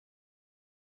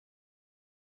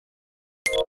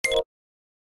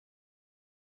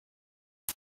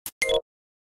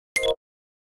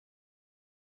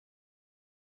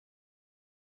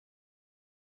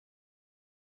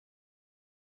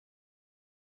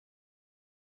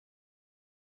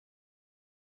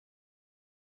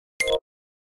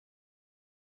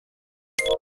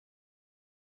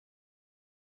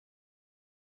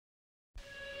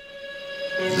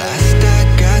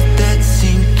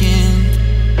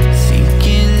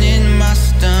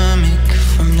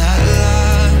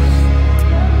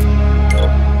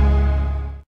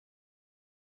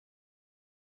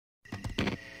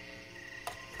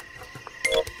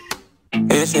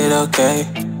okay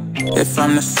if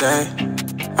I'm to say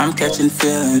I'm catching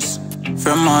feelings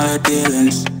from all the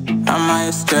dealings. Am I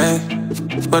astray?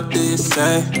 What do you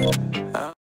say?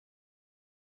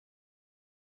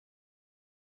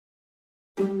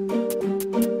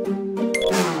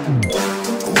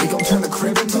 We gon' turn the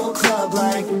crib into a club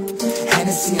like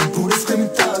Hennessy and Buddha screaming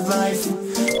thug life.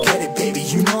 Get it, baby,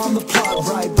 you know I'm the plug,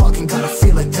 right? Bucking, got a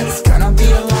feeling that it's gonna be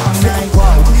a long night.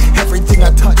 Whoa, everything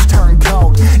I touch turn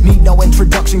cold. Need no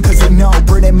introduction cause you know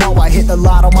Brit Mo, I hit the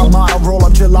lotto, my motto. Roll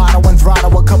up gelato and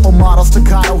throttle a couple models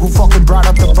staccato who fucking brought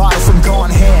up the bottles. I'm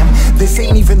going ham, this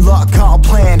ain't even luck, all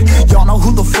planned. Y'all know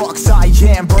who the fucks I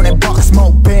am. Burning bucks,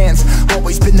 smoke bands.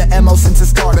 Always been the MO since the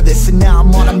start of this. And now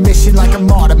I'm on a mission like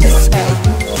I'm Artemis. Hey,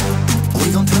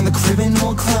 we gon' turn the crib into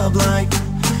a club like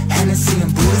Hennessy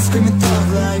and Buddha screaming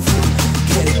thug life.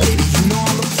 Get it, baby, you know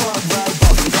I'm the plug, right?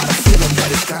 Fucking got a feeling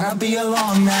that it's gonna be a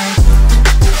long night.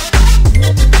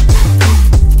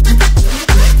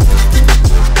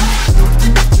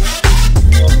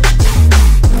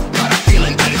 Got a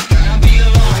feeling that it's gonna be a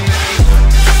long night.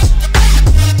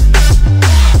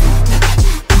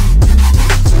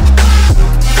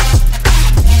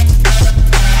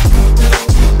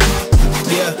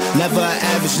 Yeah, never an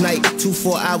average night.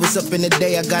 2-4 hours up in the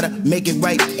day, I gotta make it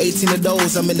right. 18 of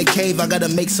those, I'm in the cave, I gotta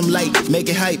make some light, make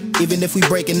it hype. Even if we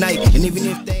break a night, and even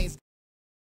if things.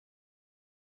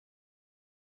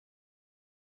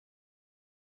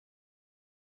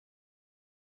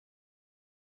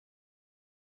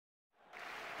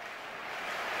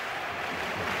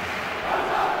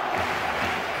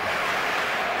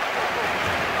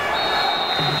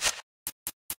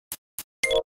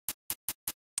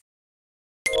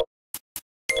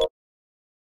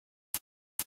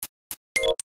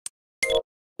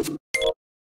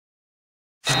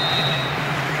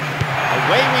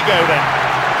 Away we go then.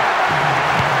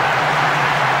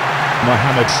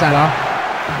 Mohamed Salah.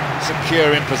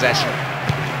 Secure in possession.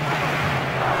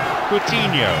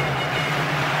 Coutinho.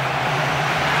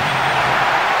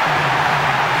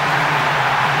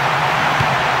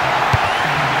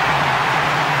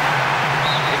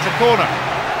 It's a corner.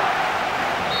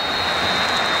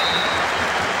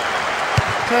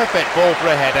 Perfect ball for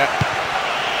a header.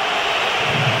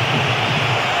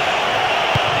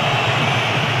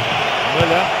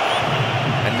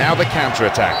 And now the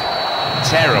counter-attack.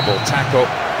 Terrible tackle,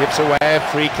 gives away a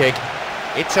free kick.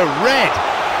 It's a red.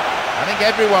 I think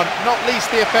everyone, not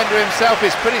least the offender himself,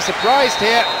 is pretty surprised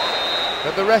here.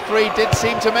 But the referee did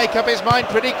seem to make up his mind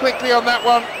pretty quickly on that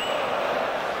one.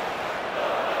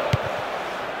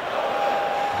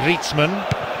 Griezmann.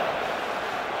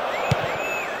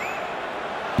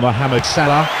 Mohamed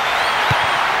Salah.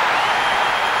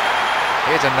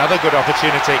 Here's another good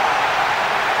opportunity.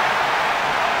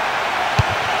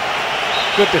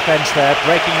 Good defence there,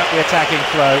 breaking up the attacking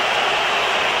flow.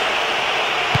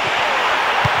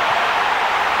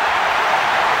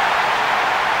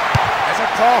 There's a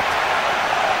pop.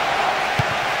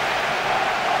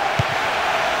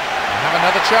 Have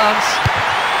another chance.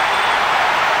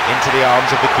 Into the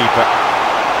arms of the keeper.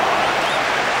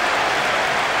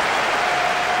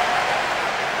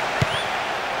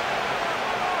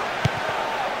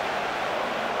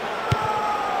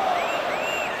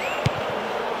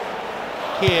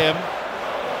 Kim.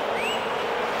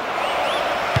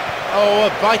 Oh, a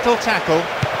vital tackle.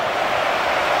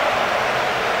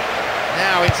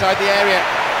 Now inside the area.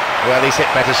 Well, he's hit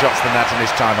better shots than that in his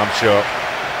time, I'm sure.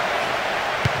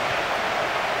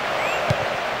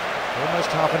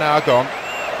 Almost half an hour gone.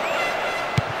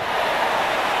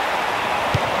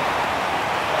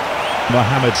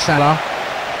 Mohamed Salah.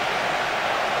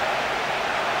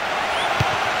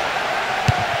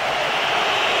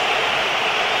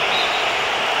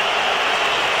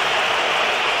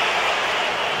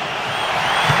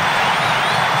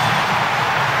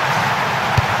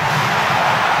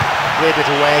 Cleared it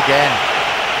away again.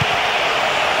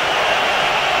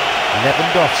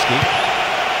 Lewandowski.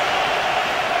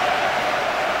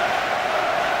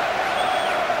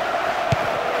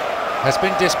 Has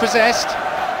been dispossessed.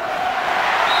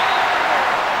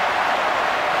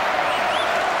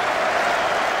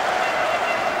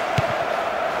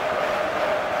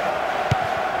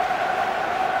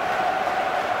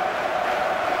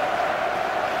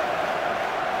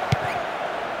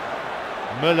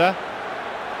 Müller.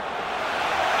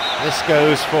 This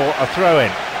goes for a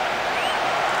throw-in.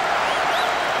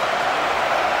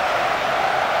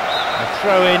 A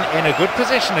throw-in in a good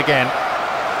position again.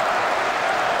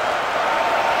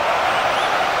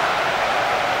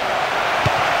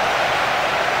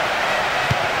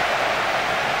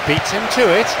 Beats him to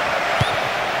it.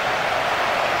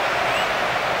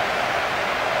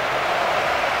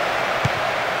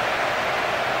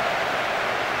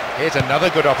 Here's another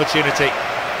good opportunity.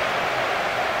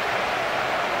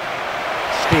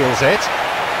 Steals it.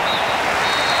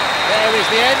 There is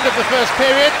the end of the first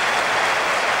period.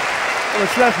 Well,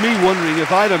 it's left me wondering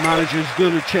if either manager is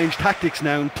going to change tactics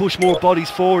now and push more bodies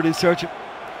forward in search of...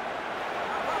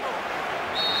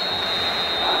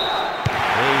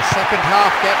 The second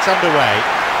half gets underway.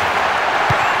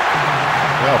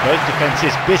 Well, both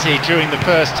defences busy during the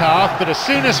first half, but as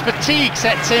soon as fatigue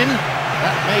sets in,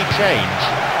 that may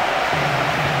change.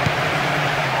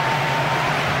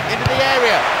 Into the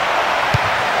area.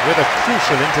 With a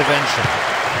crucial intervention.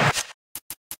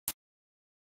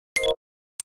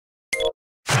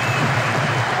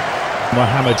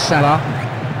 Mohamed Salah.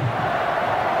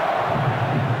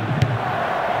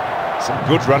 Some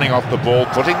good running off the ball,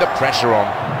 putting the pressure on.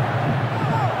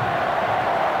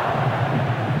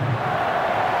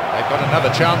 They've got another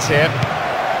chance here.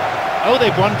 Oh,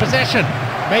 they've won possession.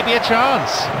 Maybe a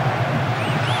chance.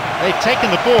 They've taken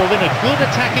the ball in a good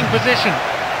attacking position.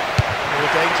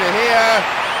 More danger here.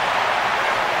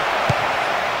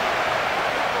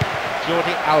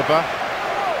 Jordi Alba.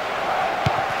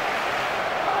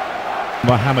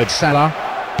 Mohamed Salah.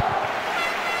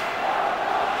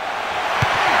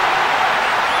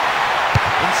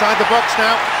 Inside the box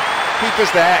now.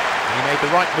 Keeper's there. He made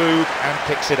the right move and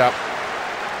picks it up.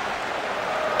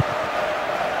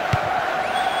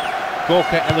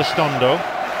 Gorka Elizondo.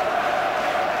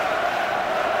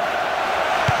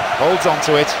 Holds on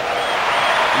to it.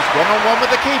 He's one-on-one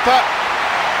with the keeper.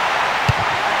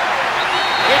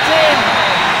 It's in!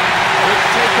 It's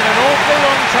taken an awful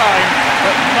long time,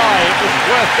 but my, it was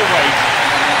worth the wait.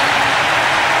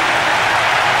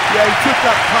 Yeah, he took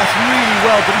that pass really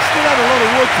well, but he still had a lot of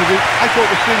work to do. I thought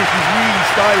the finish was really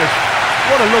stylish.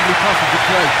 What a lovely passage of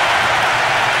play.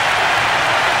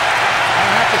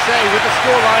 I have to say, with the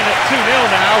scoreline at 2-0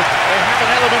 now, they have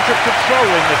an element of control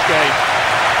in this game.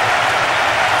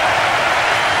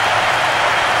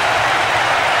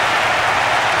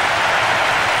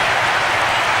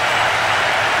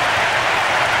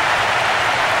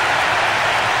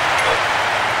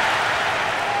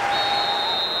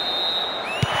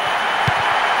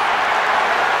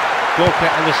 Gorka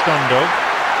Elizondo.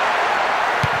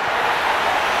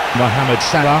 Mohamed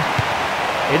Salah.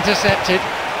 Intercepted.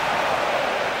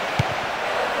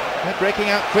 They're breaking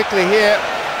out quickly here.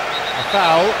 A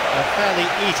foul, a fairly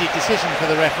easy decision for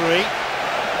the referee.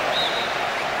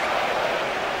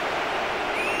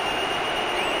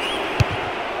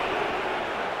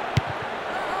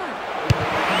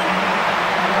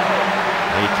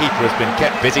 The keeper has been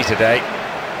kept busy today.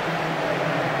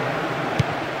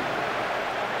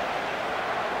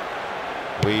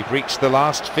 We've reached the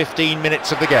last 15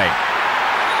 minutes of the game.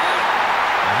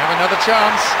 We have another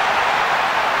chance.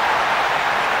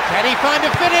 Can he find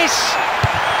a finish?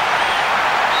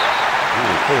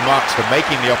 Ooh, full marks for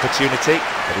making the opportunity,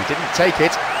 but he didn't take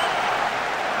it.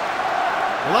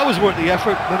 Well, that was worth the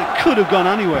effort, but it could have gone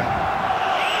anywhere.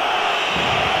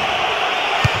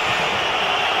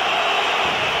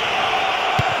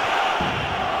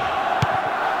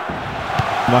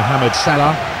 Mohamed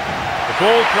Salah. The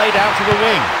ball played out to the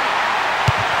wing.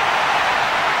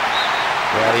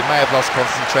 Well, he may have lost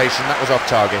concentration, that was off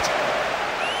target.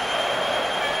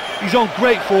 He's on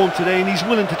great form today and he's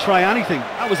willing to try anything.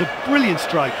 That was a brilliant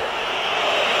strike.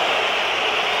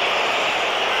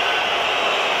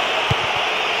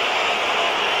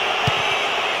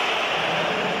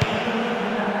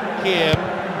 Here,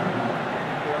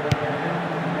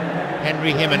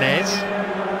 Henry Jimenez.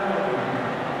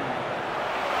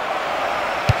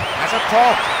 Has a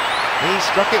pop. He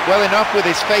struck it well enough with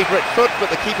his favourite foot,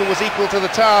 but the keeper was equal to the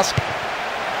task.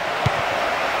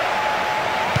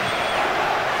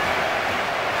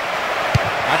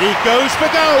 And he goes for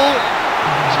goal.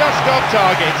 Just off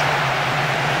target.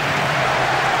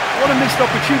 What a missed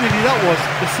opportunity that was.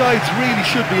 The sides really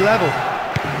should be level.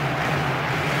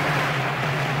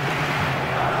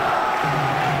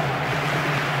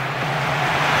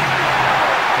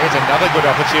 Here's another good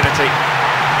opportunity.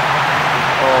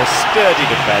 Oh, sturdy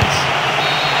defence.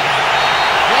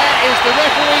 There is the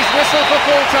referee's whistle for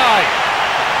full time.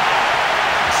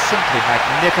 Simply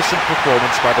magnificent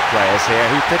performance by the players here,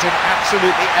 who put in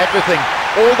absolutely everything.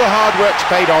 All the hard work's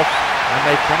paid off, and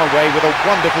they've come away with a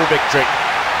wonderful victory.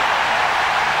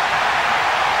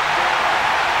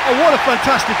 Oh, what a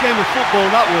fantastic game of football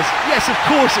that was. Yes, of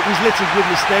course it was littered with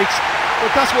mistakes,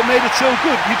 but that's what made it so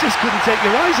good. You just couldn't take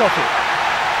your eyes off it.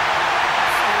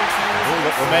 All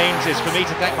that remains is for me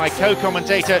to thank my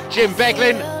co-commentator Jim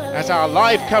Beglin as our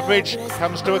live coverage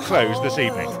comes to a close this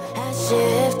evening.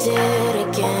 Shifted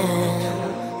again.